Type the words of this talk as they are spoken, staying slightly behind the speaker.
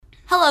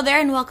Hello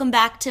there and welcome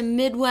back to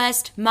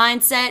Midwest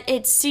Mindset.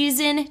 It's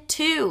season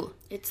 2.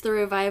 It's the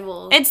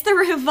revival. It's the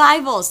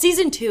revival.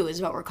 Season 2 is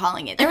what we're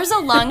calling it. There was a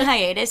long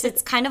hiatus.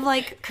 It's kind of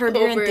like Curb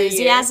Your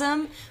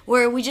Enthusiasm,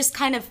 where we just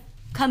kind of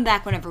come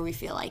back whenever we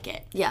feel like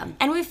it. Yeah.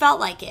 And we felt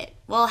like it.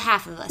 Well,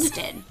 half of us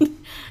did.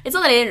 It's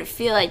not that I didn't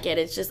feel like it.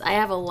 It's just I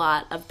have a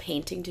lot of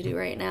painting to do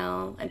right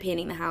now. I'm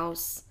painting the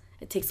house.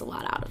 It takes a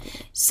lot out of me.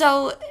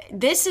 So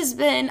this has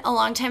been a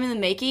long time in the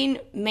making,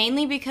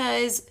 mainly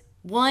because...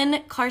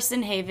 one,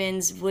 Carson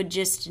Havens would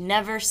just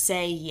never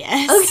say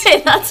yes.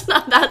 Okay,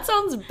 that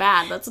sounds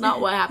bad. That's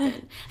not what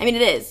happened. I mean,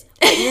 it is.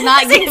 You're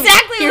not That's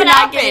exactly what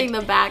happened. Getting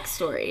the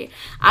backstory.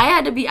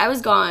 I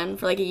was gone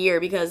for like a year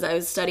because I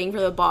was studying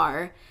for the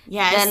bar.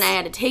 Yes. Then I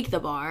had to take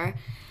the bar.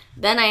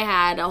 Then I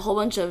had a whole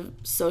bunch of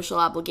social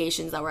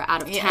obligations that were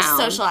out of town.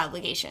 Social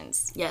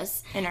obligations.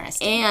 Yes.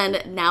 Interesting.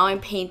 And now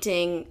I'm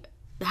painting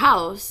the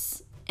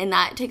house, and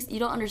that takes, you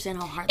don't understand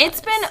how hard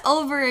It's been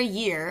over a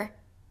year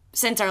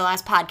since our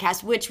last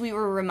podcast, which we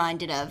were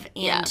reminded of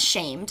and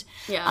shamed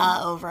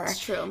over. It's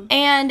true.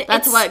 And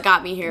that's what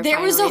got me here. There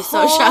finally, was a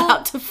whole, so shout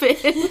out to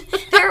Finn.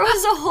 There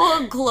was a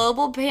whole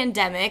global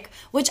pandemic,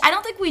 which I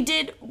don't think we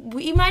did.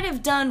 We might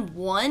have done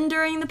one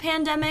during the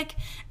pandemic,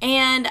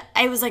 and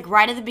I was like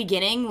right at the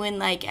beginning when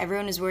like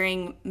everyone was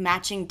wearing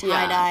matching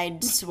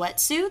tie-dyed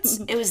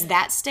sweatsuits. It was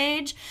that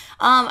stage.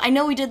 I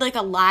know we did like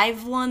a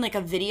live one, like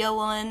a video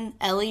one.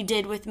 Ellie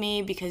did with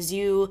me because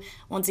you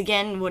once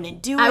again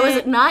wouldn't do it. I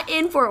was not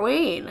in Fort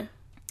Wayne.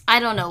 I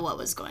don't know what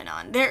was going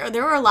on.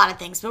 There were a lot of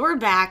things, but we're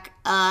back,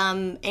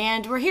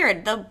 and we're here.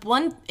 The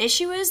one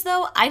issue is,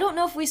 though, I don't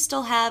know if we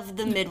still have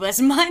the Midwest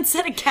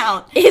Mindset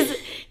account. Is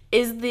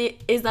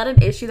that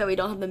an issue that we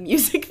don't have the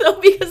music, though?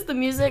 Because the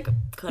music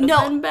could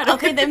have been better.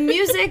 Okay, the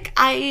music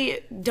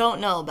I don't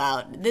know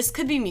about. This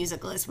could be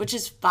musicless, which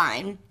is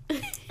fine.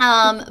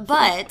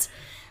 But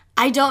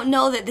I don't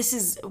know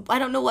that I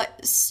don't know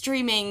what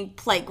streaming,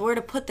 like, where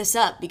to put this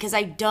up, because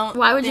I don't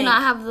Why would you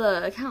not have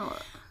the account?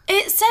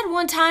 It said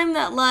one time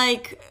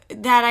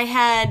that I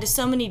had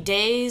so many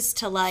days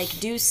to like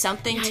do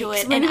something to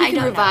it, and I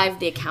don't revive know.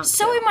 the account.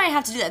 So too. we might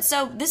have to do that.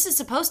 So this is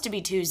supposed to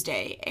be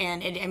Tuesday,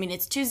 and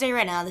it's Tuesday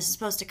right now. This is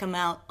supposed to come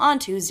out on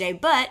Tuesday,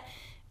 but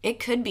it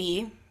could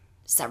be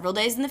several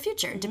days in the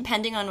future,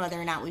 depending on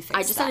whether or not we fix.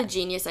 I just had a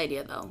genius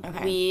idea though.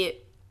 Okay. We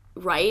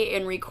write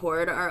and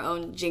record our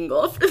own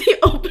jingle for the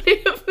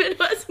opening of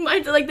Midwest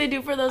Mindset, like they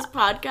do for those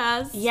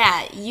podcasts.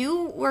 Yeah,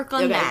 you work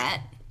on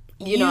that.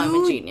 You know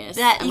I'm a genius.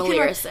 I'm a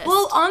lyricist.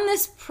 Well, on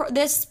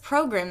this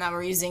program that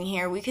we're using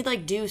here, we could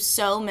like do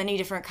so many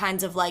different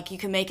kinds of like, you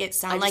can make it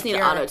sound like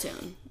you're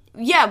auto-tune.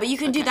 Yeah, but you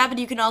can do that, but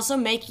you can also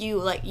make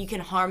you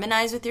can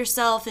harmonize with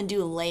yourself and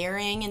do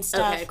layering and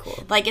stuff. Okay,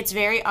 cool. Like it's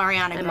very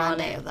Ariana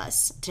Grande of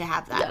us to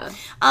have that.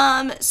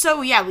 Yeah.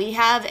 So yeah, we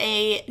have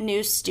a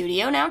new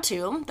studio now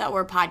too that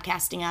we're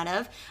podcasting out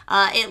of.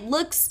 It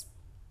looks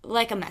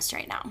like a mess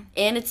right now.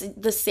 And it's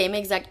the same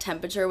exact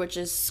temperature, which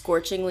is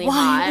scorchingly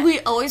hot.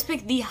 We always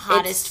pick the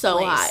hottest It's so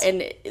place. hot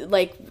and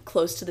like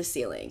close to the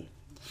ceiling.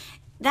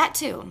 That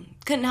too.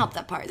 Couldn't help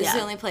that part. This is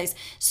the only place.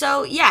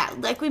 So yeah,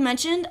 like we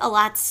mentioned, a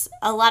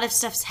lot of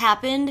stuff's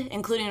happened,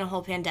 including a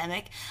whole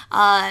pandemic,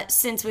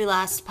 since we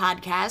last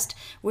podcast.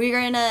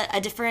 We're in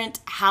a different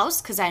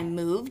house because I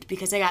moved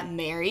because I got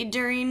married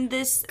during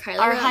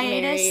our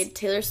hiatus. Married.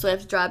 Taylor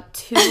Swift dropped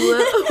 2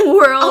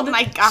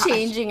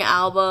 world-changing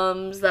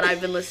albums that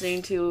I've been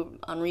listening to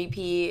on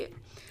repeat.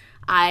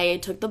 I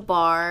took the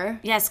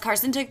bar. Yes,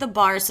 Carson took the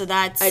bar, so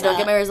that's... I don't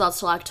get my results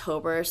till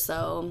October,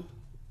 so...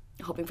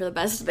 hoping for the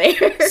best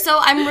there. So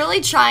I'm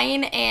really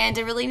trying, and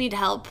I really need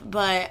help,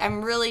 but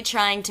I'm really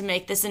trying to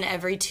make this an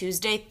every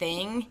Tuesday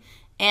thing,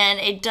 and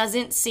it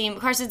doesn't seem...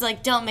 Carson's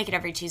like, don't make it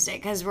every Tuesday,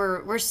 because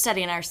we're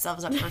setting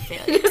ourselves up for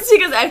failure. It's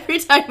because every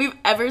time we've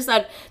ever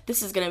said,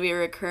 this is going to be a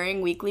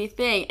recurring weekly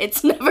thing,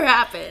 it's never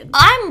happened.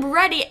 I'm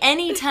ready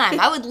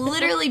anytime. I would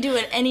literally do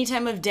it any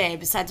time of day,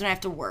 besides when I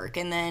have to work,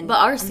 and then... But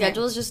our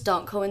schedules just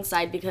don't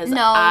coincide, because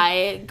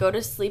I go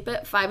to sleep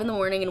at 5 in the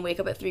morning and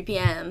wake up at 3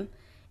 p.m.,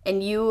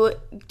 and you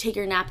take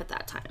your nap at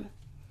that time.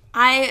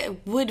 I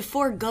would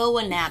forego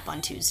a nap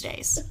on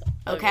Tuesdays.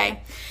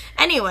 Okay?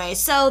 Anyway,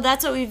 so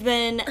that's what we've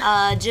been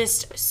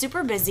just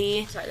super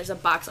busy. Sorry, there's a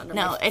box under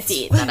my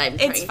feet that I'm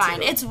trying It's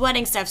fine. It's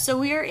wedding stuff. So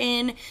we are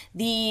in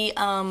the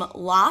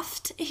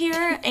loft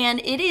here,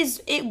 and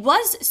it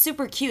was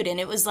super cute, and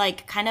it was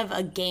like kind of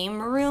a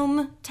game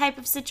room type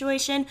of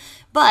situation.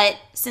 But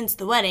since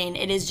the wedding,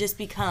 it has just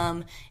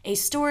become a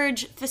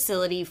storage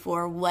facility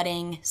for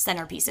wedding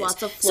centerpieces.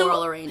 Lots of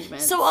floral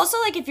arrangements. So also,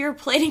 like, if you're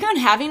planning on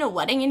having a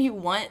wedding and you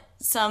want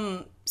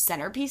some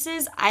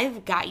centerpieces,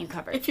 I've got you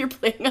covered. If you're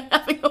planning on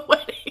having a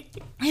wedding.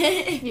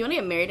 If you want to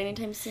get married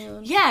anytime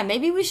soon. Yeah,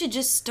 maybe we should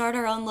just start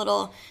our own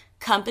little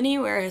company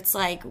where it's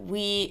like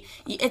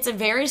it's a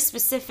very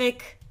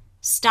specific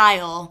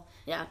style.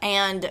 Yeah.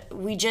 And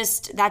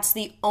that's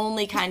the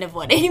only kind of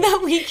wedding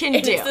that we can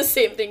do. It's the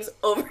same things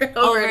over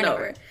and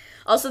over.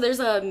 Also, there's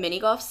a mini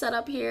golf set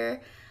up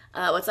here.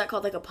 What's that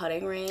called? Like a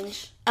putting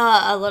range?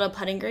 A little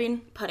putting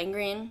green. Putting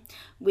green.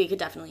 We could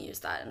definitely use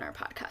that in our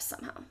podcast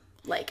somehow.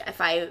 Like, if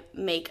I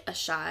make a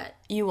shot.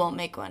 You won't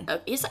make one.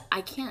 Yes,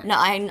 I can't. No,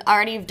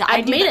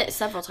 I've made it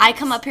several times. I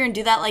come up here and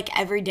do that, like,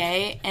 every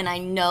day, and I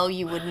know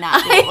you would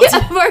not be able to.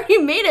 I've already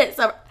made it.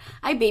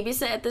 I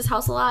babysit at this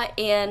house a lot,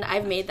 and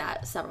I've made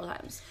that several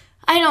times.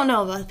 I don't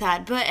know about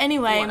that, but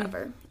anyway.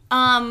 Whatever.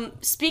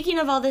 Speaking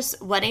of all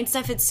this wedding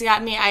stuff, it's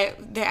got me,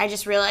 I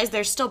just realized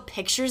there's still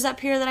pictures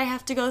up here that I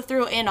have to go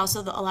through, and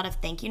also a lot of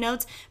thank you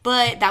notes,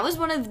 but that was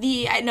one of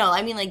the,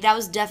 that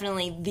was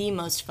definitely the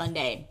most fun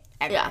day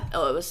ever. Yeah, it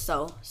was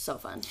so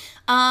fun.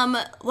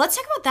 Let's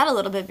talk about that a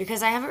little bit,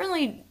 because I haven't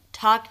really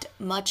talked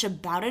much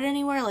about it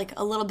anywhere, like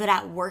a little bit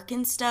at work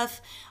and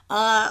stuff,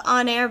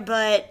 on air,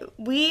 but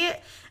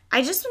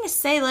I just want to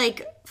say,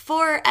 like,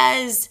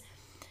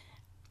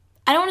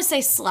 I don't want to say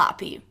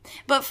sloppy,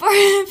 but for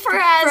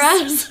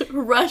as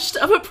rushed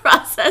of a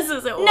process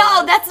as it was.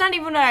 No, that's not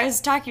even what I was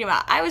talking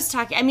about.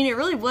 It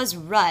really was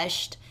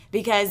rushed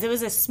because it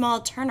was a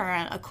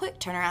quick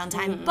turnaround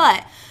time,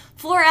 but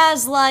for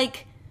as,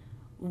 like,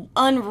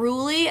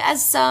 unruly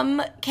as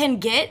some can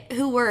get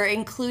who were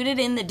included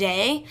in the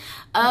day,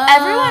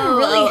 everyone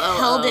really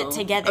held it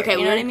together. Okay,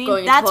 you know what I mean?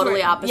 Going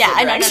totally opposite. Yeah,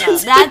 I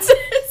know.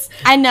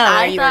 I know.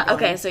 I thought.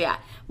 Okay, so yeah.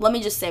 Let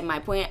me just say my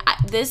point.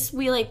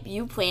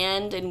 You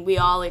planned, and we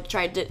all, like,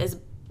 tried to as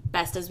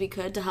best as we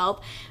could to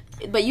help.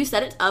 But you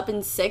set it up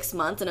in 6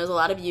 months, and it was a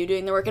lot of you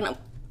doing the work. And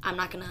I'm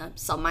not going to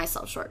sell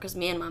myself short, because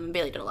me and Mom and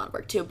Bailey did a lot of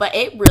work too. But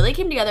it really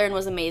came together and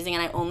was amazing,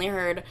 and I only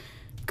heard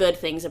good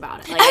things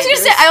about it. Like, I was going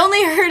to say, I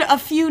only heard a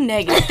few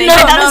negative things. No.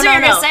 I was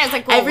going to say. I was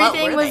like, well,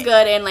 everything was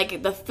good, and,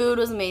 like, the food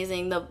was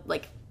amazing. The,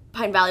 like,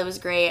 Pine Valley was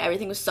great.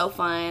 Everything was so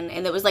fun.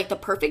 And it was, like, the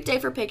perfect day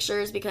for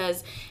pictures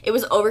because it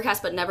was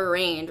overcast but never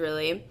rained,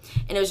 really.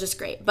 And it was just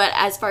great. But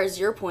as far as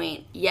your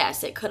point,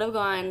 yes, it could have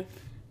gone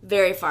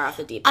very far off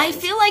the deep end. I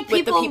feel like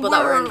the people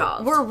that were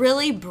involved were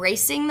really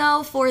bracing,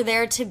 though, for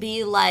there to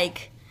be,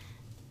 like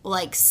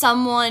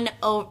someone,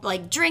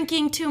 like,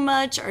 drinking too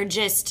much or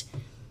just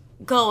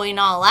going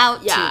all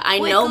out too quickly. I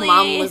know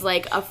Mom was,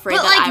 like, afraid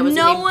that I was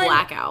going to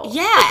blackout.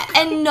 Yeah,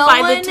 and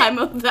by the time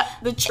of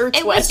the church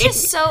wedding. It was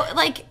just so,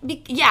 like,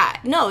 yeah,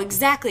 no,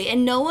 exactly.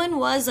 And no one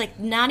was, like,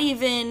 not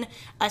even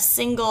a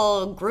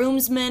single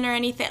groomsman or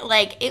anything.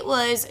 Like, it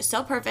was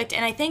so perfect.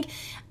 And I think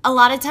a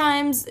lot of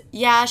times,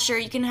 yeah, sure,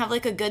 you can have,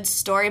 like, a good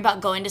story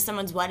about going to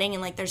someone's wedding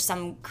and, like, there's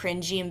some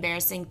cringy,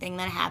 embarrassing thing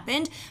that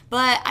happened.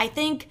 But I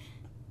think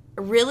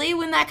really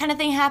when that kind of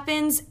thing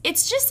happens,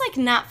 it's just, like,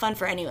 not fun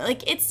for anyone.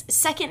 Like, it's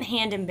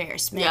secondhand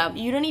embarrassment. Yeah.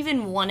 You don't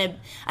even want to,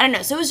 I don't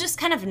know. So it was just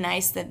kind of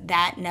nice that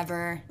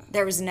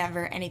there was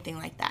never anything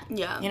like that.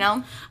 Yeah. You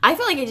know? I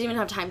feel like I didn't even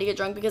have time to get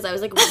drunk because I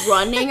was, like,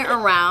 running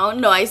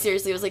around. No, I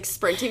seriously was, like,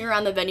 sprinting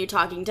around the venue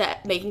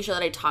making sure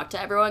that I talked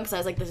to everyone because I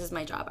was like, this is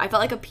my job. I felt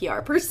like a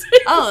PR person.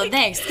 Oh,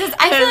 thanks. Because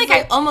I feel like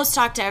I almost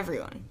talked to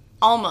everyone.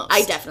 Almost.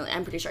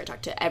 I'm pretty sure I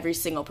talked to every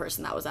single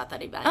person that was at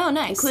that event. Oh,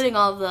 nice. Including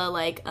all of the,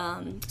 like,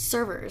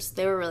 servers.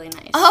 They were really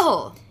nice.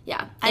 Oh.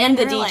 Yeah. And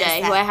the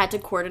DJ, who I had to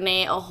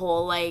coordinate a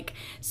whole, like,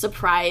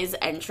 surprise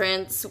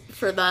entrance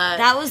for the...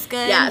 That was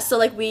good. Yeah, so,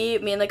 like, me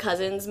and the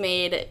cousins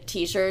made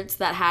t-shirts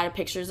that had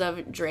pictures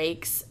of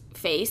Drake's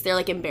face. They're,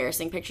 like,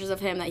 embarrassing pictures of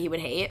him that he would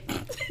hate. No,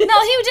 he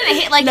didn't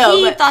hate. Like,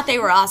 he thought they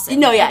were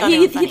awesome. No, yeah,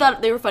 he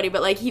thought they were funny,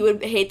 but, like, he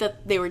would hate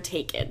that they were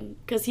taken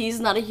because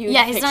he's not a huge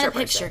he's not a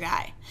picture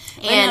guy.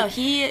 And no,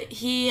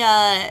 he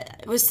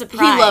was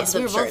surprised. He loves the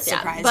we were shirts, both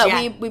surprised.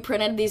 But we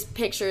printed these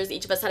pictures.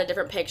 Each of us had a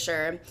different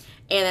picture,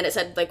 and then it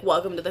said, like,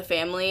 welcome to the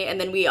family.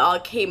 And then we all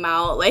came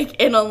out, like,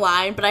 in a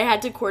line. But I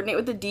had to coordinate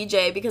with the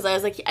DJ because I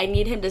was like, I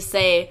need him to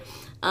say,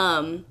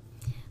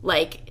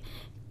 like,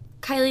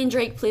 Kylie and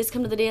Drake, please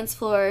come to the dance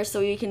floor so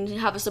we can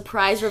have a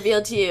surprise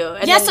reveal to you.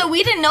 And so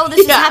we didn't know this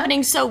was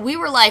happening, so we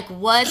were like,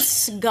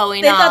 what's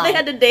going on? They thought they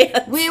had to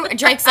dance.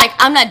 Drake's like,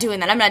 I'm not doing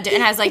that.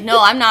 And I was like, no,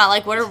 I'm not.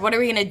 Like, what are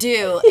we going to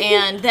do?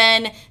 And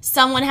then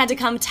someone had to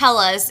come tell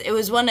us. It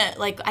was one of,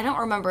 like, I don't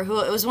remember who.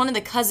 It was one of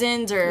the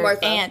cousins or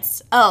Martha.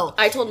 Aunts. Oh.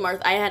 I told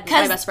Martha.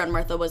 My best friend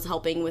Martha was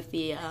helping with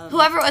the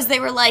whoever it was, they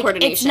were like,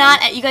 it's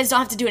not, you guys don't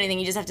have to do anything.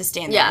 You just have to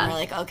stand there. Yeah. And we're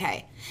like,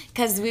 okay.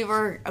 Because we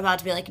were about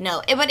to be like,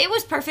 no. But it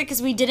was perfect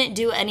because we didn't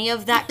do any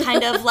of that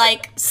kind of,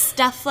 like,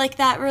 stuff like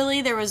that,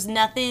 really. There was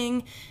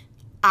nothing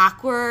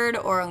awkward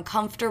or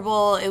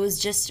uncomfortable. It was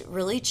just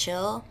really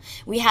chill.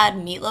 We had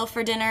meatloaf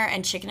for dinner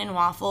and chicken and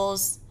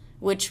waffles,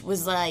 which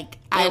was, like,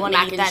 I want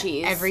to eat that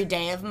every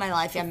day of my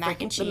life. Yeah,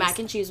 mac and cheese. The mac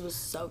and cheese was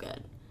so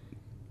good.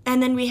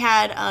 And then we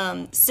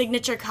had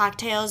signature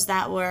cocktails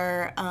that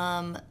were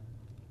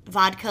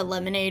vodka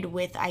lemonade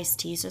with iced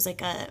tea. So it was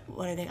like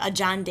a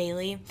John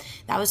Daly.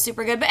 That was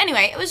super good. But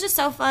anyway, it was just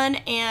so fun.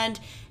 And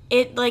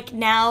it, like,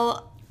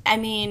 now, I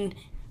mean,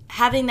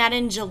 having that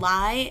in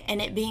July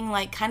and it being,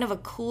 like, kind of a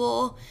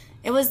cool,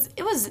 it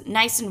was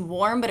nice and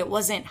warm, but it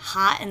wasn't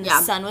hot and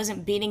the sun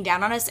wasn't beating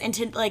down on us. And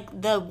to,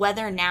 like, the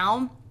weather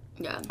now,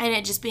 and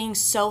it just being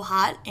so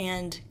hot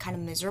and kind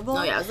of miserable.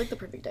 Oh, yeah, it was, like, the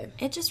perfect day.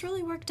 It just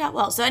really worked out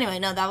well. So anyway,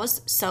 no, that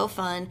was so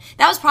fun.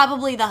 That was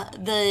probably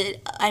definitely.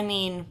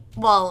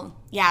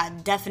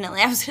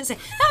 I was going to say,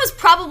 that was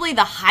probably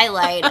the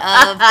highlight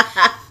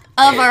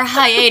of our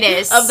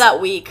hiatus. Of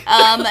that week.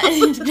 No,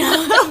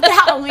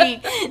 that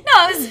week.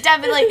 No, it was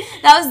definitely,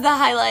 that was the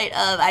highlight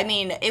of, I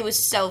mean, it was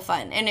so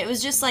fun. And it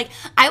was just like,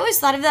 I always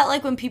thought of that,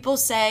 like, when people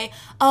say,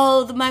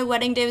 oh, my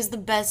wedding day was the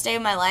best day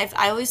of my life.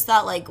 I always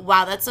thought, like,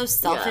 wow, that's so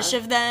selfish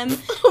of them.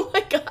 Oh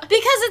my God. Because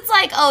it's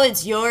like, oh,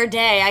 it's your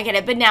day. I get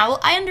it. But now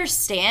I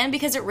understand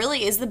because it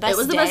really is the best day. It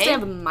was the best day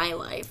of my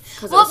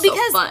life. Well, it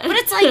was so fun. But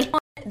it's like,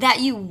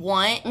 that you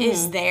want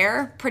is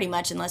there pretty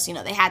much, unless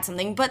they had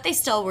something, but they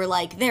still were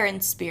like there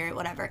in spirit,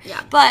 whatever.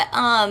 Yeah. But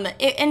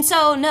and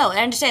so no,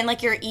 I understand,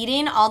 like, you're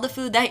eating all the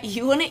food that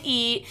you want to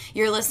eat,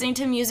 you're listening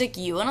to music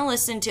you want to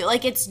listen to,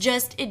 like,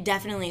 it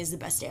definitely is the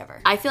best day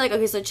ever. I feel like,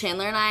 okay, so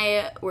Chandler and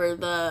I were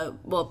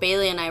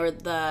Bailey and I were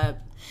the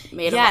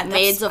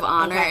maids of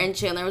honor, and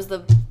Chandler was the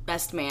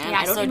best man. Yeah,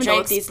 I don't so even know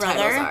what Drake's these brother.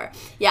 titles are.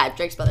 Yeah,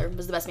 Drake's brother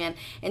was the best man,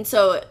 and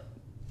so.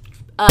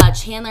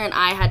 Chandler and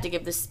I had to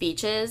give the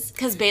speeches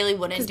because Bailey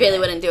wouldn't do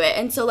it.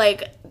 And so,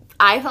 like,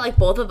 I felt like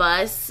both of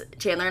us,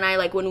 Chandler and I,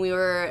 like, when we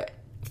were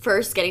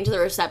first getting to the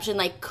reception,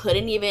 like,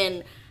 couldn't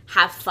even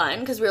have fun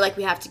because we were like,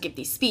 we have to give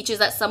these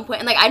speeches at some point.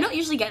 And, like, I don't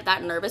usually get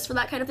that nervous for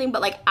that kind of thing,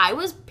 but, like, I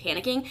was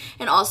panicking.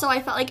 And also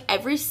I felt like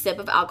every sip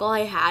of alcohol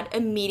I had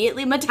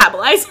immediately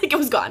metabolized. Like, it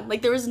was gone.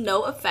 Like, there was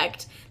no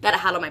effect that it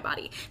had on my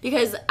body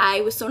because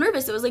I was so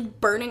nervous. It was, like,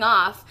 burning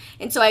off.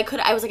 And so I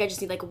was like, I just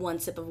need, like, one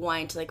sip of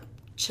wine to, like,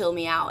 chill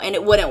me out, and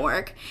it wouldn't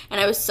work, and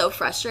I was so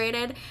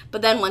frustrated.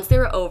 But then once they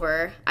were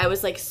over, I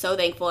was, like, so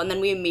thankful, and then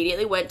we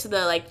immediately went to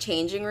the, like,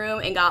 changing room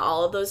and got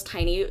all of those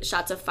tiny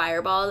shots of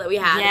Fireball that we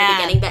had in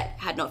the beginning that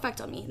had no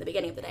effect on me in the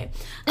beginning of the day,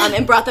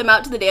 and brought them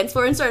out to the dance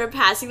floor and started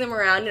passing them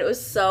around, and it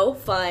was so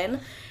fun.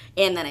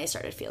 And then I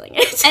started feeling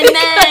it. And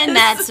then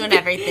that's when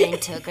everything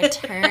took a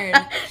turn.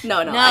 No,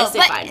 I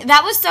stayed fine.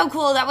 That was so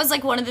cool. That was,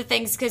 like, one of the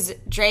things, because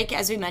Drake,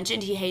 as we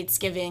mentioned, he hates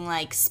giving,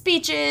 like,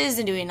 speeches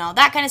and doing all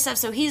that kind of stuff.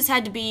 So he's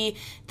had to be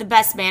the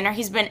best man, or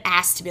he's been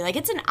asked to be. Like,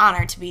 it's an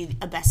honor to be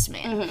a best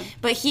man. Mm-hmm.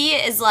 But he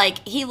is, like,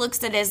 he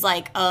looks at it as,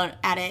 like, oh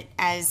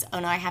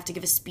no, I have to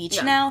give a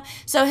speech now.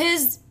 So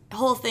his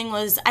whole thing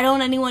was, I don't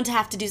want anyone to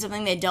have to do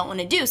something they don't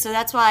want to do. So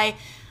that's why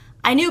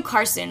I knew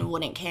Carson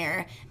wouldn't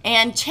care,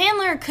 and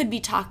Chandler could be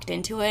talked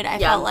into it, I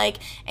felt like,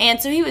 and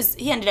so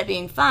he ended up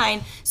being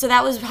fine. So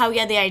that was how we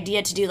had the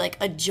idea to do, like,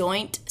 a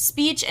joint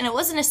speech, and it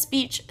wasn't a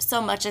speech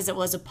so much as it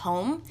was a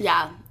poem.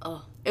 Yeah.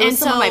 Oh. It was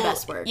some of my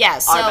best work. Yeah,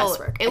 so our best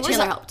work.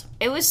 Chandler helped.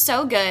 It was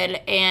so good,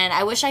 and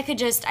I wish I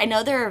could I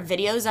know there are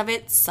videos of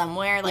it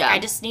somewhere. Like, I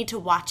just need to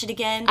watch it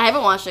again. I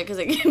haven't watched it because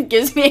it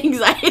gives me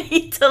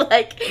anxiety to,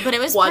 like, but it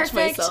was watch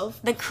perfect. myself.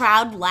 The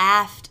crowd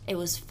laughed. It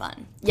was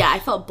fun. Yeah, I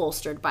felt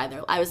bolstered by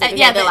I was like,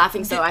 they're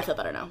laughing, so I feel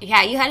better now.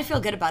 Yeah, you had to feel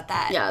good about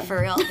that. Yeah. For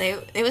real.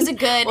 It was a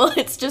good... Well,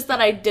 it's just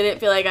that I didn't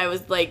feel like I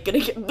was, like, gonna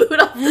get booed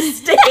off the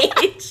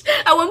stage.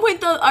 At one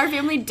point, though, our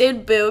family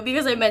did boo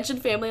because I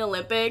mentioned Family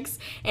Olympics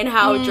and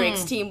how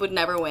Drake's team would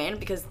never win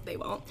because they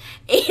won't.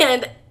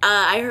 And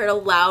I heard a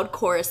loud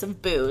chorus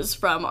of boos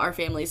from our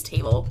family's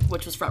table,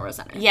 which was front row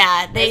center.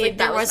 Yeah,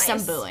 there was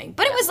some booing.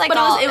 But it was, like, but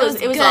all... it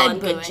was all in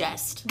booing. Good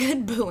jest.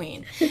 Good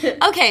booing.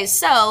 Okay,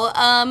 so,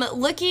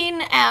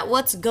 looking at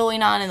what's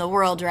going on in the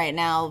world right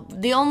now,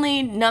 the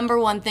only number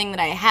one thing that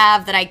I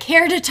have that I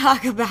care to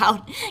talk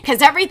about,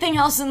 because everything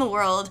else in the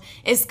world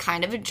is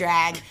kind of a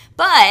drag,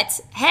 but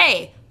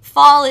hey,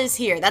 fall is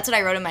here. That's what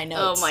I wrote in my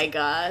notes. Oh my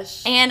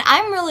gosh. And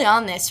I'm really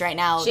on this right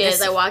now.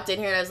 I walked in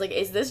here and I was like,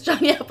 is this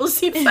Johnny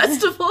Appleseed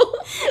Festival?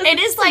 It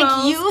is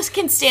like you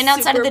can stand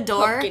outside of the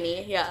door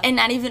pumpkin-y, and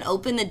not even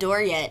open the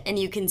door yet, and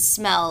you can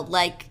smell,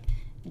 like,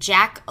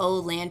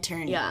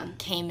 Jack-o'-lantern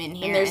came in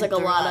here. And there's, like, a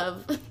lot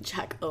of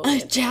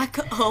Jack-o'-lantern.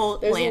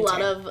 Jack-o'-lantern. There's a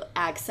lot of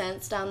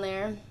accents down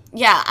there.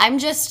 Yeah, I'm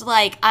just,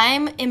 like,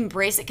 I'm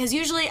embracing, because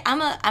usually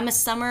I'm a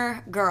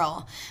summer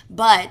girl,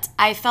 but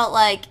I felt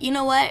like, you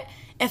know what?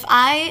 If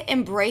I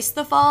embrace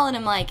the fall and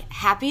I'm, like,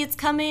 happy it's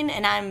coming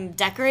and I'm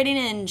decorating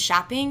and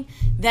shopping,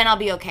 then I'll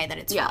be okay that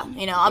it's fall.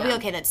 You know, I'll be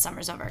okay that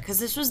summer's over. Because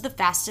this was the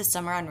fastest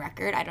summer on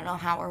record. I don't know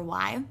how or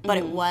why, but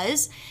it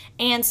was.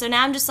 And so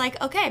now I'm just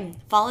like, okay,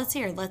 fall is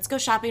here. Let's go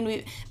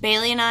shopping.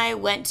 Bailey and I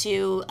went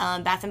to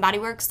Bath & Body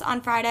Works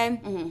on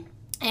Friday.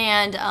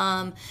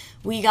 And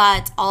we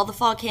got all the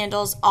fall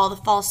candles, all the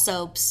fall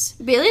soaps.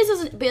 Bailey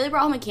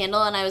brought home a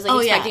candle, and I was,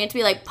 like, expecting it to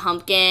be, like,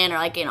 pumpkin or,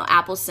 like, you know,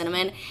 apple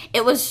cinnamon.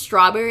 It was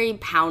strawberry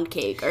pound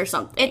cake or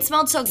something. It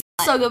smelled so good.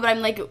 So good, but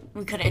I'm like,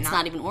 it's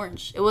not even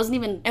orange. It wasn't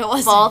even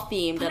fall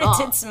themed at all.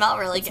 It did smell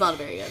really good. It smelled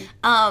very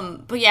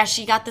good. But yeah,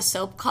 she got the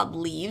soap called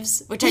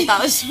Leaves, which I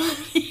thought was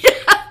funny.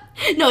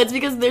 No, it's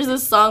because there's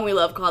this song we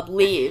love called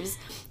Leaves,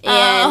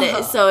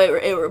 and so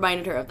it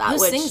reminded her of that. Who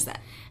sings that?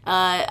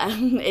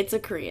 It's a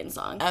Korean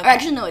song. Okay. Or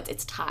actually, no,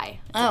 it's Thai.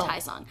 It's a Thai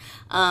song.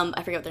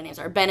 I forget what their names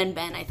are. Ben and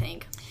Ben, I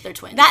think. They're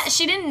twins.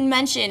 She didn't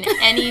mention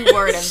any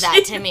word of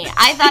that to me.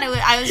 I thought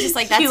I was just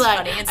like, that's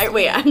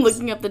funny. I'm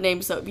looking up the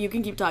name, so you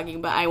can keep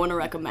talking, but I want to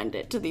recommend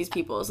it to these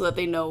people so that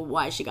they know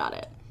why she got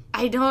it.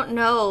 I don't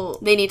know.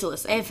 They need to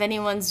listen. If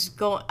anyone's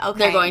going... Okay.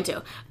 They're going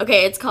to.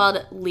 Okay, it's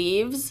called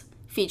Leaves,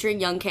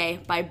 featuring Young K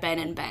by Ben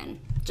and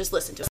Ben. Just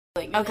listen to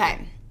it.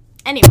 Okay.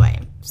 Anyway,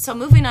 So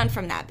moving on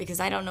from that, because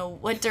I don't know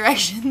what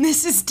direction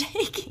this is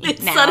taking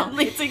now.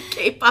 Suddenly it's a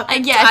K-pop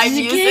and guess Thai it's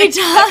a music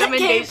K-pop,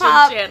 recommendation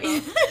K-pop.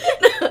 channel.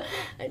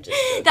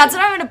 That's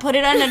what I'm going to put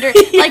it on under.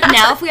 Like,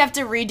 now if we have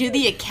to redo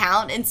the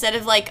account, instead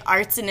of, like,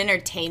 arts and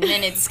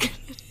entertainment,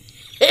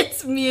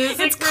 it's music.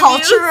 It's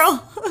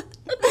cultural.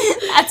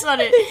 That's what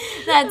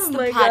that's the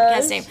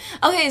podcast name.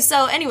 Okay,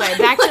 so anyway,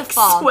 back to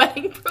fall.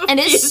 And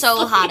it's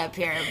so hot up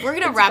here. We're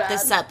going to wrap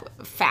this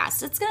up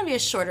fast. It's going to be a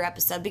shorter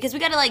episode because we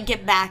got to, like,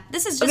 get back.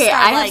 This is just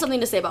I have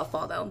something to say about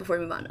fall, though, before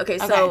we move on. Okay,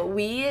 so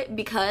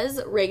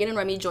because Reagan and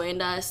Remy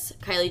joined us,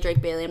 Kylie,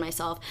 Drake, Bailey, and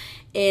myself,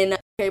 in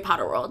Harry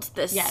Potter world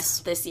this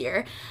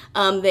year.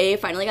 They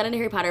finally got into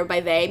Harry Potter.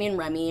 By they, I mean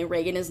Remy.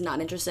 Reagan is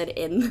not interested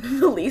in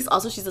the least.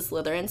 Also, she's a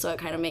Slytherin, so it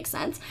kind of makes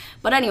sense.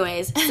 But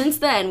anyways, since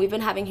then, we've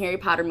been having Harry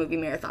Potter movie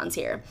marathons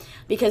here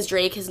because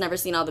Drake has never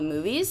seen all the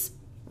movies.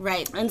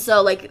 Right. And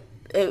so, like,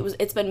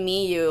 it's been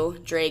me, you,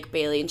 Drake,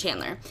 Bailey, and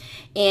Chandler.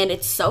 And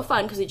it's so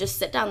fun because we just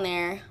sit down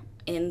there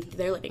in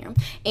their living room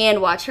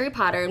and watch Harry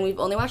Potter, and we've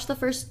only watched the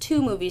first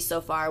 2 movies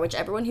so far, which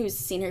everyone who's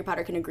seen Harry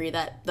Potter can agree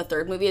that the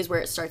 3rd movie is where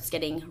it starts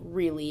getting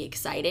really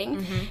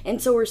exciting.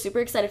 And so we're super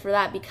excited for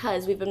that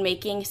because we've been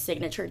making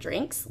signature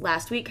drinks.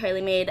 Last week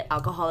Kylie made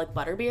alcoholic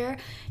butterbeer,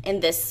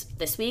 and this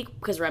week,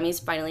 because Remy's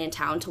finally in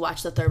town to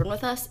watch the 3rd one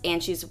with us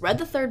and she's read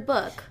the 3rd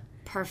book,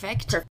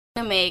 Perfect.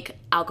 to make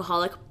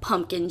alcoholic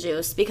pumpkin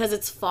juice because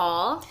it's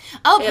fall.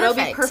 Oh, perfect. It'll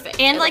be perfect.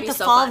 And, It'll like, be the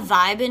so fall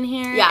fun. vibe in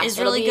here is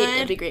really good.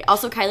 It'll be great.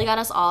 Also, Kylie got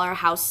us all our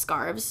house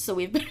scarves, so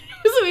we've been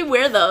so we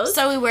wear those.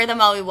 So we wear them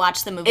while we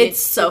watch the movie. It's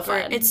so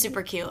fun. It's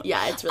super cute.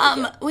 Yeah, it's really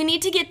cute. We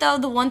need to get, though,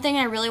 the one thing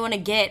I really want to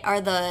get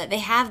are they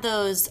have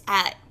those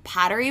at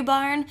Pottery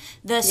Barn,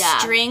 the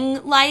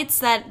string lights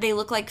that they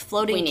look like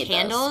floating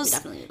candles. Those. We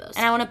definitely need those.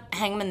 And I want to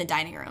hang them in the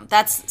dining room.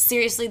 That's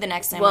seriously the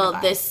next thing I want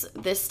to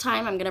buy. This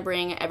time I'm gonna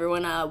bring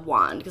everyone a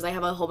wand because I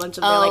have a whole bunch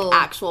of their like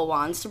actual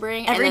wands to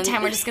bring. Every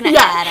time we're just gonna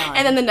add on.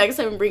 And then the next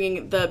time I'm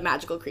bringing the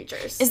magical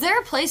creatures. Is there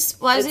a place?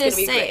 Well, I was gonna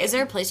say, great. is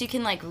there a place you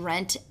can like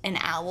rent an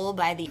owl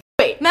by the?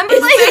 Wait, remember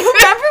when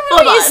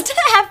we used to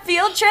have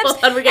field trips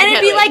and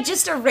it'd be like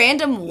just a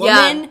random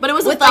woman, but it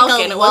was with a falcon.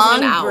 like a it wasn't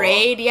long an owl.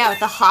 braid,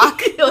 with a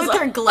hawk with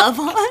her glove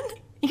on.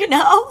 You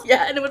know?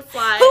 Yeah, and it would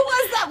fly. Who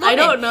was that woman? I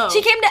don't know.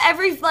 She came to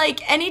every,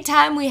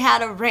 anytime we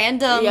had a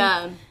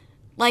random,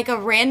 like a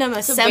random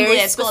assembly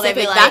at school, they'd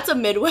be like, that's a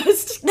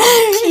Midwest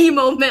key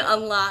moment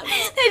unlocked.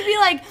 They'd be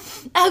like,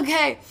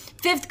 okay,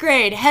 5th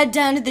grade, head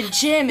down to the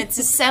gym. It's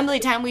assembly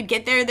time. We'd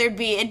get there. It'd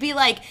be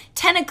like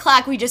 10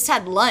 o'clock. We just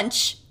had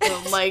lunch.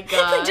 Oh my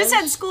god. We just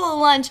had school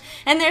lunch,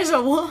 and there's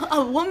a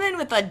woman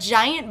with a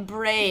giant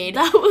braid,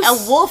 a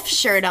wolf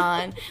shirt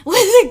on, with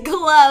a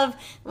glove,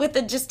 with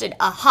just a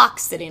hawk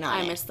sitting on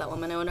it. I missed that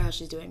woman. I wonder how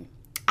she's doing.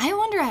 I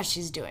wonder how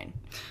she's doing.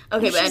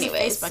 Okay, but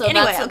anyways, so we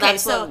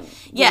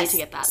need to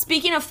get that.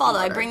 Speaking of fall, though,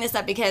 I bring this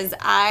up because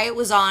I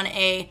was on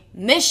a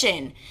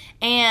mission,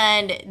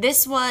 and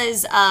this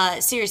was,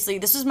 seriously,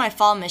 this was my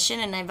fall mission,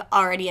 and I've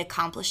already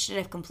accomplished it.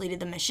 I've completed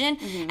the mission,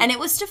 and it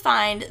was to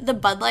find the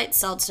Bud Light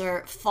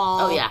Seltzer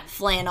fall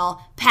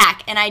flannel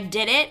pack, and I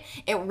did it.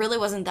 It really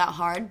wasn't that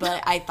hard,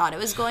 but I thought it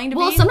was going to be.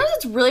 Well, sometimes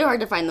it's really hard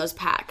to find those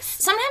packs.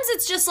 Sometimes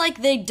it's just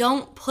like they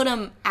don't put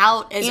them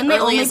out as and early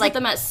they only as put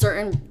them at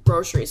certain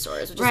grocery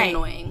stores, which is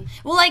annoying.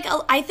 Well, like,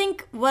 I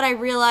think what I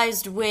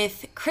realized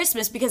with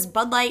Christmas, because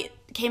Bud Light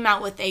came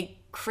out with a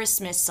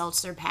Christmas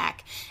seltzer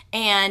pack,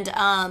 and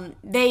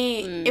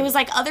it was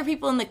like other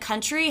people in the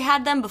country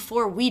had them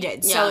before we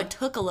did, so it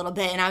took a little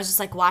bit, and I was just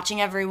like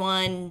watching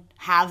everyone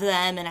have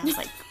them, and I was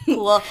like,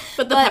 cool.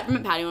 but the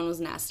peppermint patty one was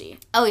nasty.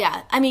 Oh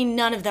yeah, I mean,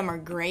 none of them are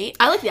great.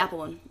 I like the apple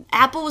one.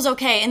 Apple was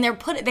okay, and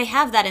they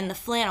have that in the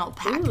flannel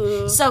pack.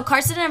 Ooh. So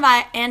Carson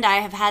and I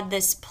have had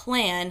this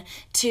plan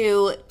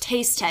to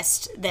taste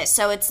test this.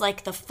 So it's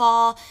like the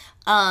fall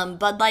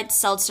Bud Light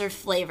seltzer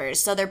flavors.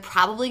 So they're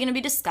probably going to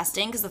be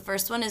disgusting because the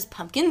first one is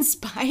pumpkin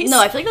spice.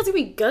 No, I feel like that's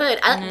going to be good.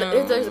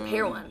 There's a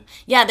pear one.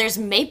 Yeah, there's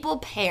maple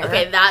pear.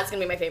 Okay, that's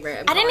going to be my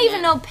favorite. I didn't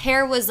even know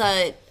pear was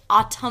a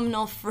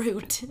autumnal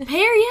fruit.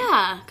 Pear,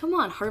 yeah. Come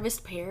on,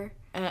 harvest pear.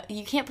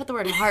 You can't put the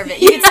word harvest.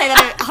 You could say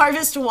that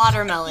harvest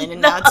watermelon and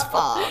now it's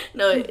fall.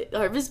 No,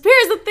 harvest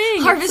pear is a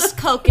thing. Harvest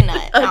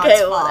coconut. Now Okay,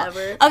 it's fall.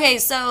 whatever. Okay,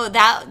 so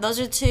those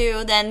are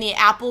 2. Then the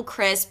apple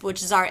crisp,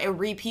 which is a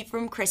repeat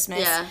from Christmas.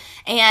 Yeah.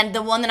 And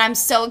the one that I'm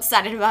so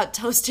excited about,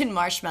 toasted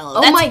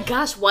marshmallow. Oh my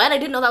gosh, what? I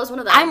didn't know that was one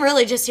of them. I'm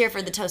really just here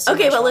for the toasted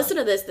marshmallow. Okay, but listen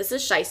to this. This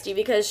is Shiesty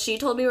because she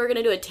told me we were going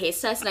to do a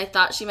taste test, and I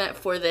thought she meant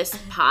for this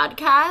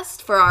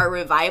podcast, for our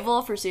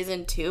revival for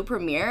season 2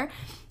 premiere.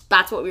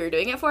 That's what we were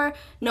doing it for.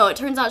 No, it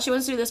turns out she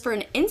wants to do this for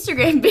an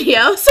Instagram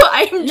video, so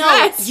I am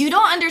dressed. No, you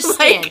don't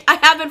understand. Like, I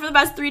have been for the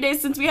past 3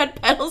 days since we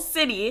had Pedal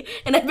City,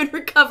 and I've been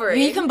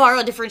recovering. You can borrow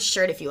a different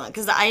shirt if you want,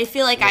 because I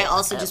feel like I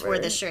also just wore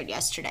this shirt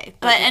yesterday.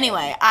 But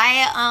anyway,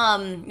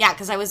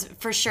 because I was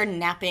for sure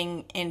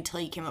napping until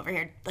you came over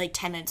here, like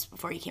 10 minutes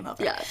before you came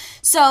over. Yeah.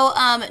 So,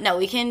 no,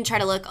 we can try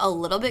to look a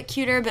little bit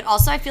cuter, but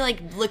also I feel like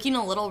looking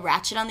a little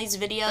ratchet on these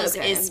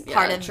videos is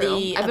part of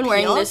the I've been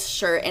wearing this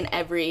shirt in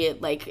every,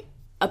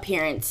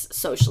 appearance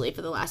socially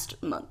for the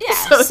last month. Yeah,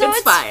 so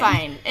it's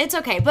fine. It's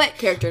okay, but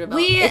Character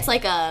development. It's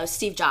like a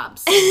Steve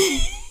Jobs.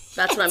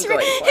 That's what I'm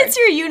going for. It's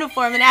your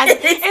uniform, and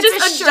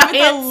it's a shirt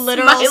with a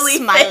literal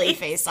smiley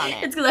face on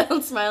it. It's because I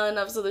don't smile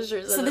enough, so the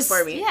shirt says it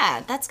for me.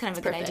 Yeah, that's kind of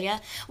a good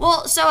idea.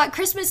 Well, so at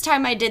Christmas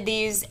time, I did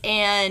these,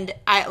 and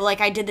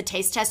I did the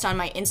taste test on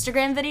my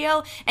Instagram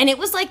video, and it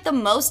was like the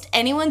most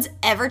anyone's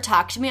ever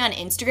talked to me on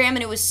Instagram,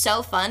 and it was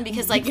so fun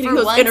because like getting for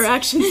those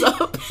interactions up.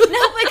 No,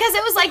 because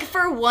it was like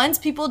for once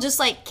people just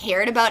like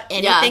cared about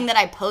anything that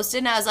I posted,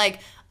 and I was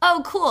like,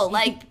 oh, cool,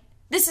 like.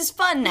 This is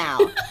fun now.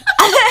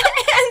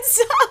 And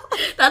so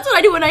that's what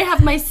I do when I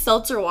have my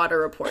seltzer water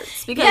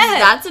reports because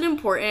that's an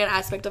important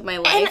aspect of my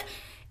life.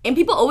 And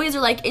people always are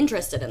like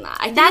interested in that.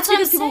 I think that's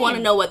because people want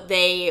to know what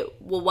they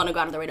will want to go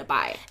out of their way to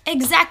buy.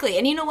 Exactly.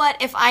 And you know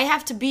what? If I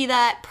have to be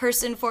that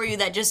person for you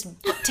that just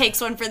takes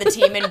one for the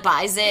team and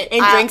buys it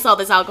and drinks all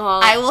this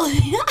alcohol, I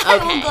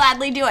will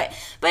gladly do it.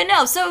 But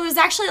no, so it was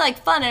actually like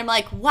fun, and I'm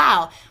like,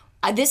 wow,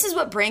 this is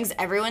what brings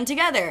everyone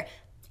together.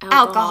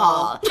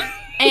 Alcohol.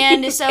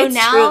 And so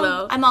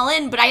now I'm all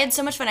in, but I had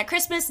so much fun at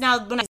Christmas.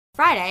 Now, when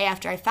Friday,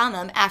 after I found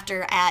them,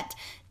 at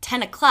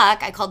 10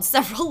 o'clock, I called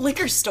several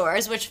liquor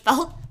stores, which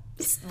felt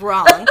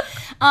wrong.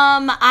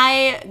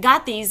 I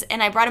got these,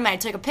 and I brought them in. I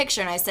took a picture,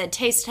 and I said,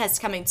 taste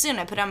test coming soon.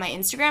 I put it on my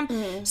Instagram.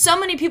 Mm-hmm. So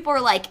many people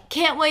were like,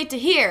 can't wait to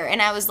hear.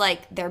 And I was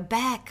like, they're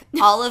back.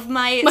 All of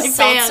my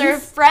seltzer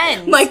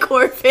friends. My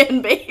core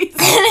fan base.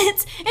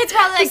 And it's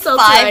probably like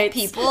 5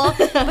 people.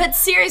 But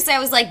seriously, I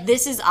was like,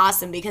 this is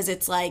awesome because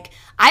it's like,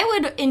 I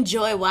would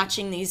enjoy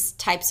watching these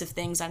types of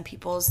things on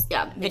people's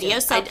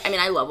videos. So, I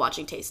mean, I love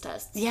watching taste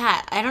tests.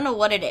 Yeah, I don't know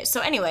what it is. So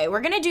anyway,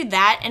 we're going to do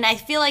that, and I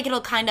feel like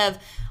it'll kind of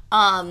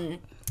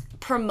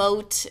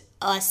promote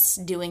us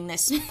doing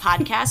this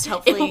podcast.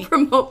 Hopefully, it'll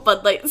promote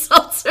Bud Light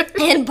Seltzer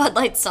and Bud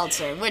Light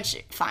Seltzer,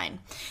 which fine.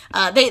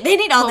 They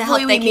need all the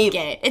help they can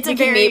get. It's a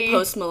very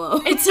Post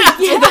Malone. It's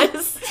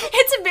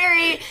a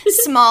very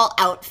small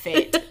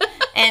outfit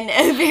and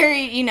a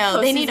very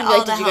they need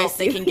all the help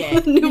they can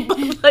get. New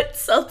Bud Light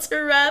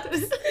Seltzer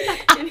reps,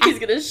 and he's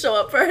gonna show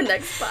up for our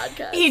next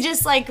podcast. He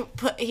just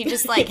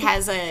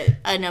has an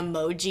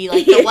emoji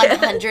like the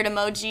 100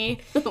 emoji.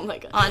 Oh my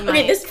god!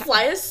 This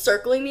fly is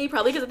circling me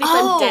probably because it thinks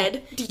I'm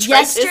dead.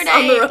 Yesterday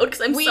on the road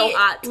because I'm so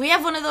hot. We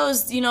have one of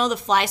those, the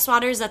fly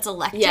swatters that's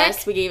electric.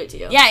 Yes, we gave it to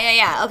you.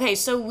 Yeah. Okay,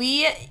 so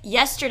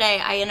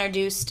yesterday I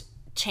introduced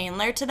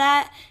Chandler to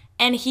that,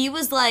 and he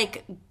was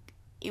like,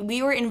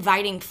 we were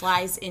inviting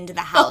flies into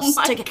the house. Oh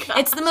my God.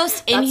 It's the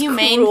most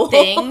inhumane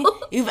thing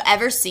you've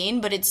ever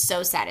seen, but it's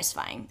so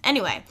satisfying.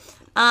 Anyway.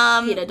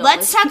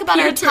 Let's talk about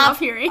our top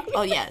hearing.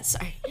 Oh yeah,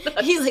 sorry.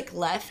 He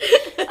left.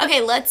 Okay,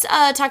 let's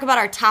talk about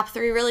our top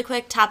 3 really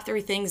quick. Top 3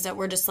 things that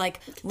we're just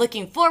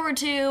looking forward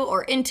to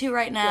or into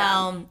right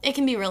now. Yeah. It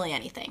can be really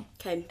anything.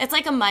 Okay. It's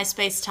like a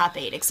MySpace top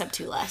 8 except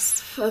 2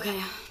 less. Okay.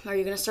 Are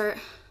you gonna start?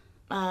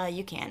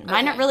 You can.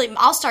 Mine aren't really.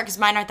 I'll start because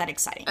mine aren't that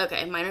exciting.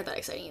 Okay, mine aren't that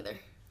exciting either.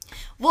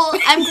 Well,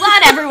 I'm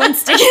glad everyone's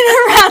sticking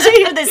around to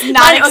hear this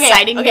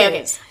exciting news.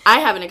 Okay. I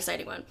have an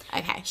exciting one.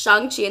 Okay.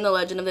 Shang-Chi and the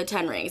Legend of the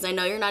Ten Rings. I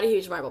know you're not a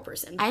huge Marvel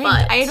person,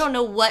 but I don't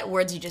know what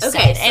words you just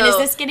said. And is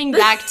this getting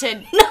back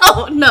to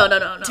No.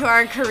 To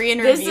our Korean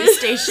review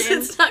station?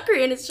 It's not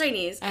Korean, it's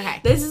Chinese.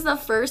 Okay. This is the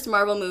first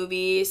Marvel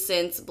movie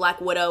since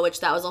Black Widow, which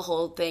that was a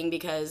whole thing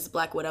because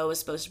Black Widow was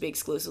supposed to be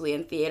exclusively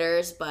in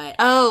theaters, but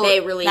they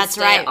released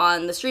it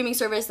on the streaming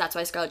service. That's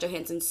why Scarlett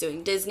Johansson's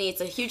suing Disney. It's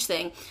a huge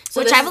thing.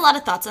 So I have a lot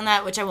of thoughts on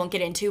that, which I won't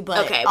get into,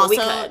 but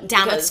also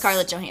down with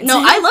Scarlett Johansson.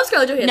 No, I love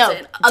Scarlett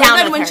Johansson. No,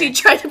 other than when she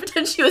tried to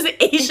pretend she was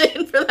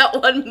Asian for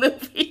that one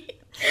movie.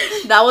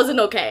 That wasn't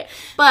okay.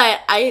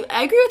 But I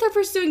agree with her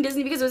for suing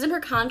Disney because it was in her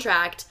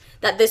contract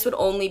that this would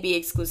only be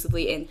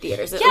exclusively in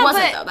theaters. It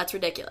wasn't, though. That's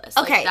ridiculous.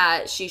 Okay.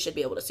 That she should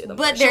be able to sue them.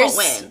 But she won't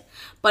win.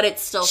 But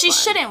it's still She fun.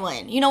 shouldn't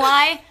win. You know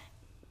why?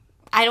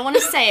 I don't want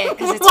to say it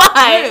because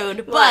it's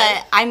rude,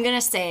 but I'm going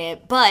to say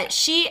it. But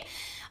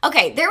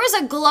there was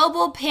a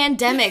global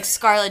pandemic,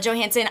 Scarlett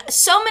Johansson.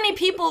 So many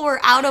people were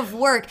out of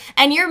work,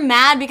 and you're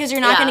mad because you're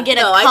not going to get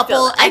a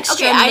couple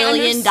extra $1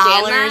 million.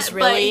 That,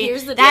 really,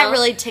 here's the that deal.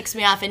 Really ticks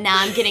me off. And now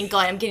I'm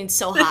getting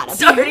so hot.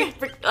 It's already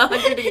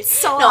 100 degrees.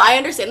 So no, hot. I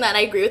understand that. And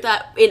I agree with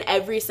that in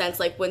every sense.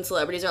 Like when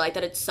celebrities are like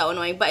that, it's so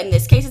annoying. But in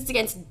this case, it's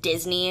against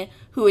Disney,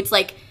 who it's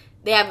like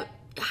they have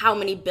how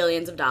many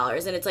billions of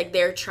dollars, and it's like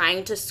they're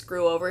trying to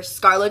screw over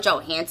Scarlett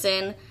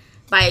Johansson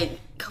by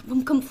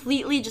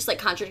completely just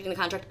contradicting the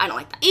contract. I don't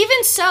like that.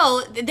 Even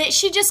so, that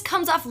she just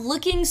comes off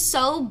looking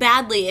so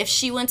badly if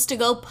she wants to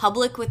go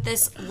public with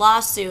this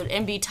lawsuit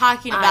and be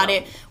talking about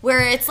it,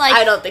 where it's like,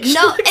 I don't think she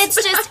it's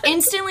just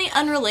instantly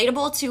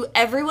unrelatable to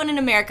everyone in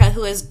America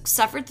who has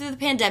suffered through the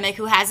pandemic,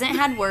 who hasn't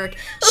had work.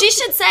 She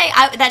should say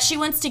that she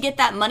wants to get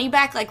that money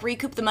back,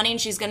 recoup the money,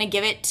 and she's going to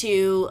give it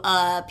to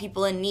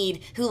people in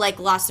need who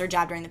lost their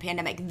job during the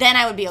pandemic. Then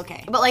I would be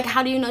okay. But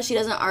how do you know she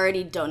doesn't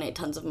already donate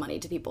tons of money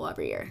to people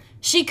every year?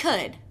 She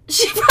could.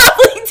 She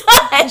probably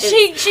does.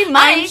 She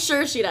might. I'm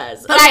sure she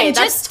does. But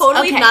that's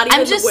totally not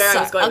even where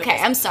I was going with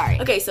this. I'm sorry.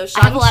 Okay, so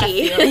Shang-Chi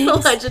and the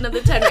Legend of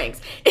the Ten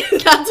Rings.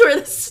 That's where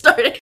this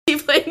started.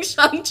 She's playing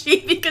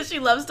Shang-Chi because she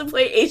loves to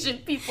play Asian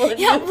people in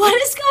Yeah, movies.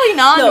 what is going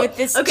on with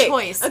this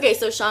choice? Okay,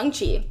 so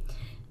Shang-Chi,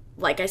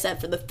 like I said,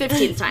 for the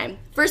 15th time.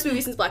 First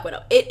movie since Black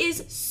Widow. It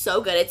is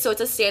so good. It's a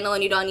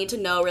standalone. You don't need to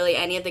know really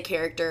any of the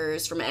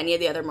characters from any of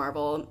the other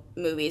Marvel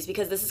movies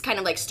because this is kind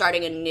of like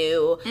starting a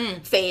new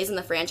phase in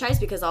the franchise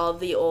because all of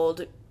the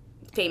old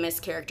famous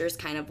characters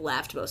kind of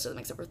left, most of them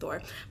except for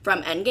Thor,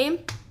 from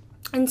Endgame.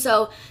 And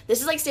so this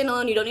is like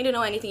standalone. You don't need to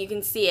know anything. You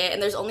can see it.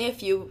 And there's only a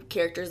few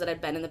characters that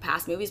have been in the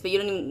past movies, but you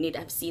don't even need to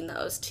have seen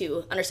those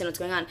to understand what's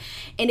going on.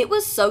 And it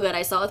was so good.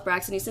 I saw it with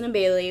Braxton Easton and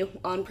Bailey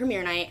on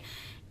premiere night.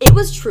 It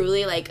was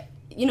truly like,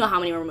 you know how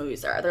many more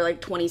movies there are. They're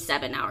like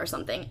 27 now or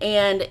something.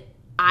 And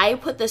I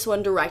put this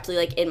one directly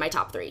like in my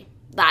top 3.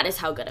 That is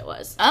how good it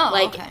was. Oh,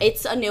 like, okay.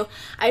 It's a new...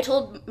 I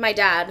told my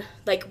dad,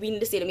 like, we need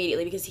to see it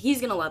immediately because he's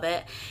going to love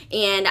it.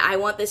 And I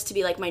want this to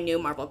be, like, my new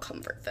Marvel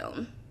comfort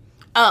film.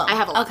 Oh, I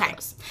have a lot okay. of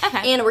those.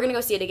 Okay. And we're going to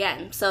go see it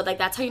again. So, like,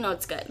 that's how you know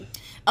it's good.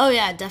 Oh,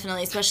 yeah,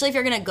 definitely. Especially if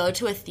you're going to go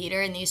to a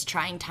theater in these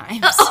trying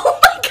times. Oh,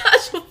 my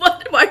gosh.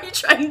 Why are you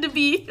trying to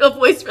be a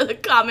voice for the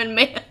common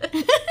man?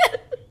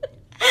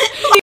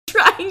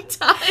 Trying times.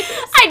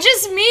 I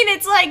just mean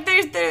it's like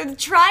there's the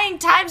trying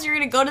times you're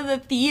gonna go to the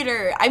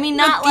theater. I mean,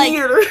 not like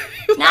theater.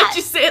 Why'd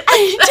you say it like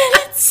I that?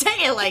 didn't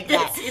say it like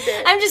that. Yes, you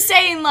did. I'm just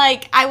saying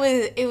like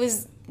it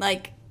was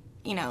like,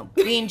 you know,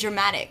 being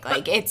dramatic.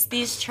 Like it's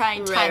these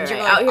trying times. Right.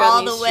 You're Out going here on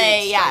all these the way,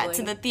 streets, yeah, struggling.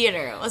 to the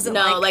theater. It wasn't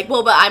No, like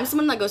but I'm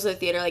someone that goes to the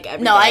theater like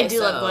every No, day. I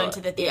do love going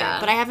to the theater,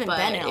 but I haven't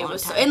been in a long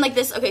time. And like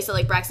this, okay, so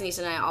like Braxton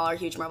Easton and I all are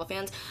huge Marvel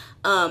fans.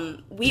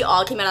 We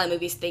all came out of the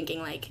movies thinking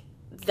like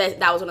that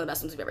was one of the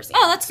best ones we've ever seen.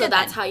 Oh, that's so good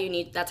that's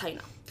then. that's how you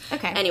know.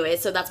 Okay. Anyway,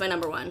 so that's my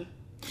number 1.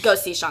 Go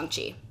see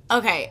Shang-Chi.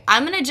 Okay,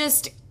 I'm gonna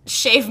just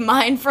shave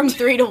mine from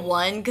 3 to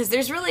 1 because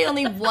there's really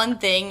only one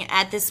thing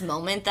at this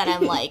moment that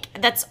I'm like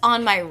that's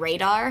on my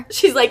radar.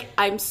 She's like,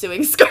 I'm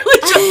suing Scarlett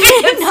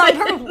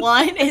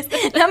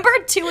Johansson. Number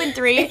 2 and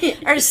 3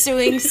 are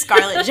suing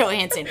Scarlett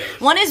Johansson.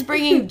 One is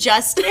bringing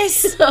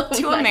justice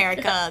to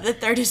America. The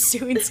third is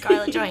suing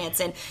Scarlett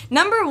Johansson.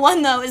 Number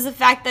 1 though is the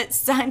fact that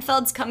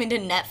Seinfeld's coming to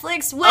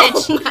Netflix,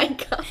 which Oh my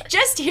god.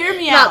 just hear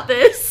me out. Not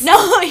this.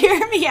 No,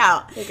 hear me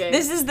out. Okay.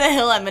 This is the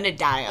hill I'm gonna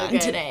die on Okay.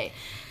 today.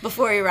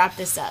 Before we wrap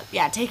this up.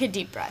 Yeah, take a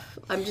deep breath.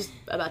 I'm just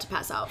about to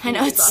pass out. I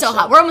know, it's so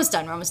hot. We're almost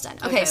done.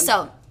 Okay,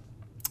 so,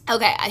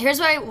 here's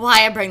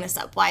why I bring this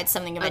up, why it's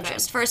something of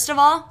interest. First of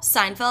all,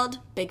 Seinfeld,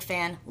 big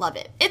fan, love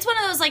it. It's one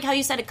of those, like how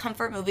you said, a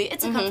comfort movie.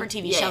 It's a comfort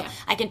TV show. Yeah.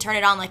 I can turn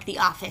it on like The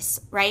Office,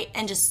 right?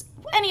 And just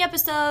any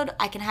episode,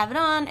 I can have it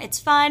on. It's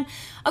fine.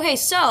 Okay,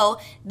 so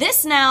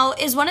this now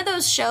is one of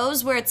those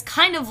shows where it's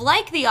kind of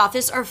like The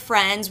Office or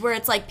Friends, where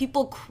it's like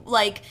people,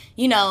 like,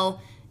 you know,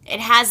 it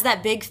has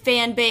that big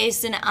fan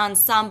base and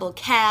ensemble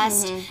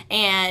cast,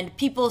 and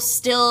people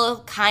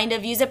still kind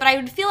of use it. But I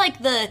would feel like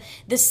the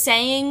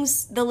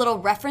sayings, the little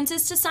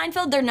references to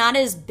Seinfeld, they're not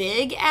as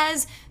big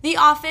as The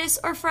Office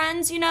or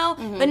Friends, you know?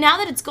 But now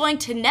that it's going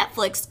to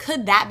Netflix,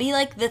 could that be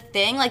like the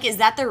thing? Like, is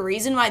that the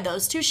reason why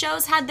those two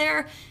shows had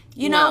their,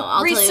 you know,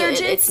 I'll resurgence?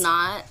 tell you, it's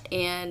not,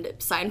 and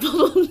Seinfeld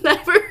will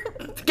never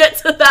get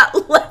to that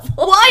level.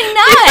 Why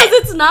not? Because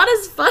it's not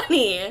as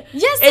funny.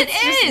 Yes, it's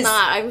it just is.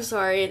 not. I'm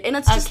sorry, and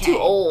it's just Okay. too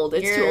old.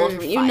 It's too old for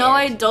me. You're You know,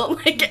 I fired.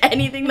 don't like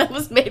anything that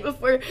was made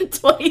before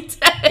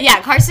 2010.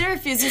 Yeah, Carson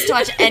refuses to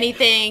watch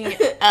anything,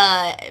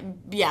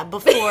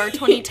 before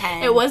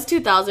 2010. It was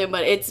 2000,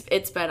 but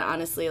it's been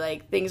honestly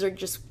like things are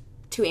just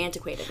too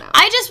antiquated now.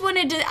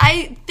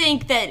 I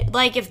think that,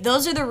 like, if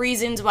those are the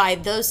reasons why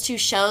those two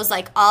shows,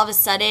 like, all of a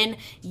sudden,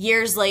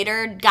 years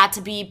later, got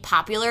to be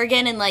popular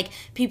again, and, like,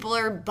 people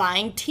are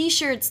buying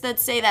t-shirts that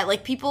say that,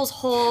 like, people's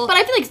whole... But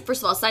I feel like,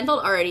 first of all,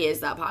 Seinfeld already is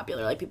that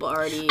popular. Like, people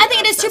already... I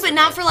think it is too, obsessed but with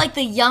not it. for, like,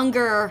 the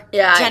younger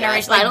Yeah, I generation,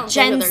 guess. I like, don't think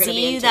Gen that they're gonna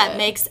be Z into that it.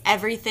 makes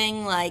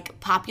everything, like,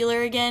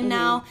 popular again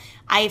now.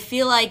 I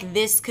feel like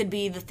this could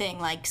be the thing,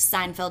 like,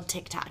 Seinfeld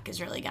TikTok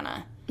is really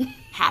gonna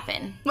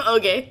happen.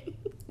 Okay.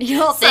 You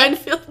don't think?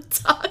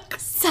 Seinfeld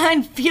talks.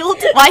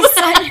 Seinfeld? Why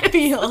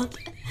Seinfeld?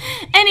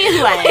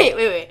 Anyway.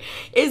 Wait.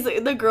 Is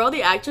the girl,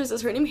 the actress,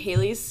 is her name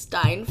Haley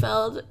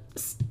Steinfeld?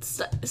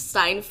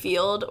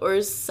 Steinfield or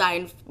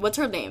what's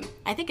her name?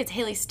 I think it's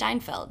Haley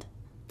Steinfeld.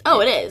 Oh,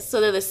 it is. So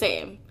they're the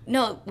same.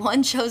 No,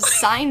 one chose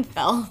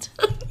Seinfeld.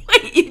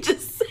 Wait, you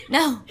just...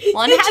 No,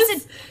 one You has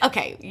just- we're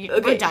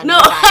Okay, done. no,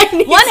 We're done. I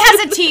need One to- has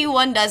a T,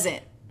 one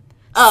doesn't.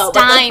 Oh,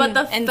 Stein but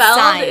the and Feld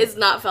Stein. is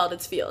not Feld,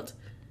 it's Field.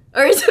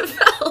 Or is it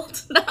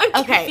Feld? Now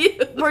I'm Okay,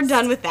 confused. we're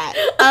done with that.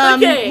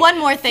 Okay. One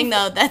more thing,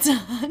 though. That's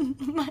on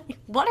my...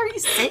 What are you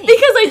saying?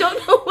 Because I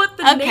don't know what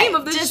the Okay, name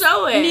of the just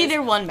show is.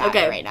 Neither one matter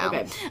Okay, right now.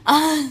 okay.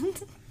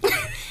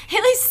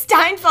 Haley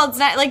Steinfeld's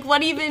not... Like,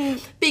 what even...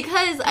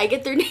 Because I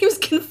get their names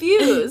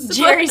confused.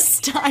 Jerry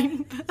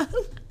Steinfeld.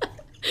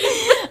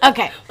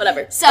 Okay.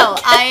 Whatever. So,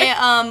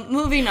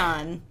 moving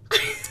on.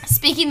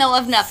 Speaking, though,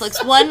 of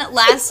Netflix, one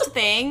last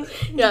thing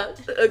Yeah.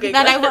 Okay.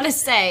 that go I want to ahead.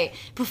 say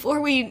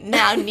before we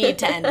now need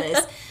to end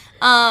this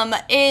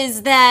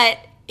is that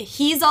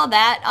He's All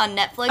That on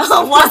Netflix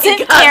Oh my wasn't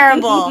God,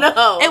 terrible.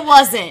 no. It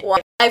wasn't. Well,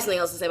 I have something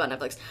else to say about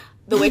Netflix.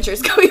 The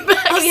Witcher's coming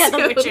back. Oh, yeah, The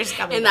soon, Witcher's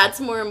coming and back. that's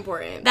more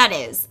important. That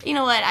is. You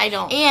know what? I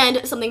don't.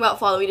 And something about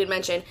fall that we didn't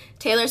mention,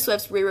 Taylor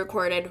Swift's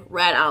re-recorded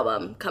Red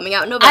album coming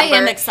out in November. I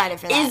am excited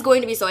for that. Is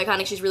going to be so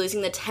iconic. She's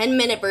releasing the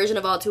 10-minute version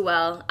of All Too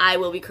Well. I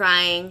will be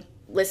crying,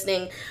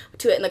 listening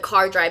to it in the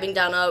car, driving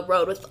down a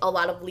road with a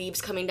lot of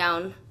leaves coming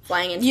down,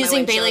 flying into Using my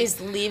windshield.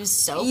 Bailey's Leaves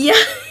soap. Yeah.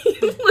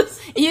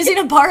 Using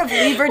a bar of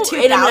Lever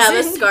 2000. And I'm gonna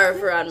have a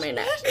scarf around my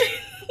neck.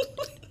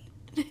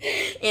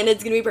 And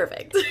it's gonna be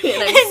perfect.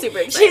 And I'm super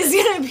excited.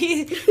 She's gonna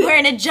be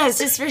wearing a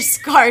Justice for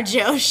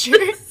ScarJo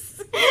shirt.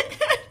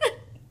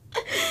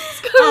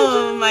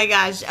 Oh my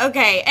gosh.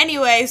 Okay,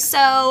 anyway, so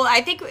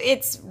I think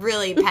it's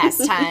really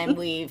past time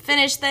we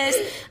finish this.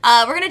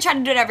 We're gonna try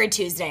to do it every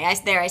Tuesday. I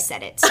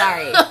said it.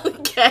 Sorry.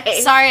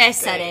 Okay. Sorry I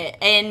said it.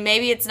 And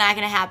maybe it's not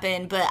gonna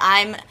happen, but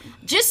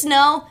just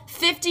know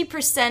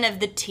 50% of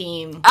the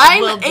team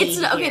will be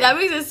here. Okay, that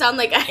makes it sound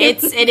like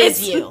it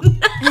is you.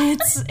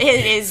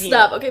 It is you.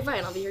 Stop. Okay,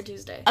 fine. I'll be here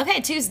Tuesday. Okay,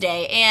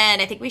 Tuesday,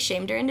 and I think we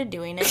shamed her into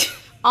doing it.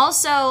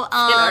 Also, It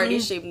already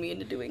shamed me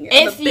into doing it.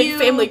 If a big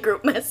family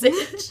group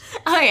message.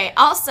 Okay.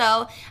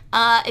 Also,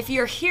 if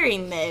you're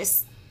hearing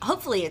this,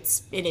 hopefully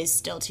it is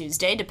still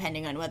Tuesday,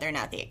 depending on whether or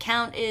not the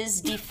account is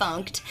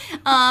defunct.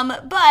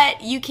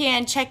 But you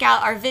can check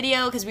out our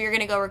video because we are going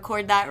to go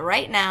record that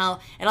right now.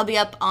 It'll be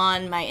up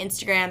on my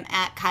Instagram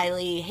at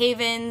Kylie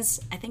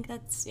Havens. I think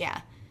that's,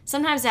 yeah.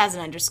 Sometimes it has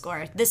an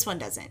underscore. This one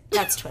doesn't.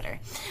 That's Twitter.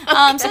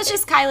 Okay. So it's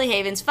just Kylie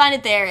Havens. Find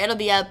it there. It'll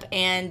be up,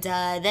 and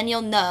then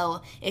you'll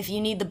know if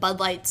you need the Bud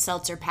Light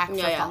seltzer pack for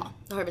fall.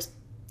 The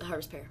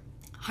harvest pear.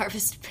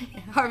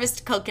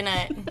 Harvest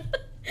coconut.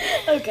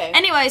 Okay.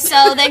 Anyway,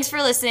 so thanks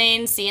for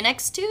listening. See you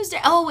next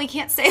Tuesday. Oh, we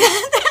can't say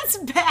that. That's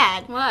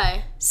bad.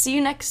 Why? See you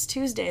next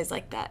Tuesday is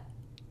like that.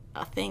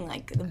 A thing,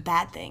 like the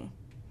bad thing.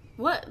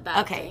 What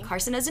bad Okay, thing?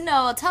 Carson doesn't know.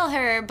 I'll tell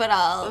her, but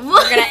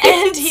we're going to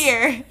end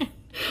here.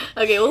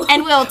 Okay,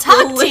 and we'll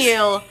talk to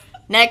you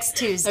next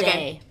Tuesday.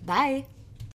 Okay. Bye.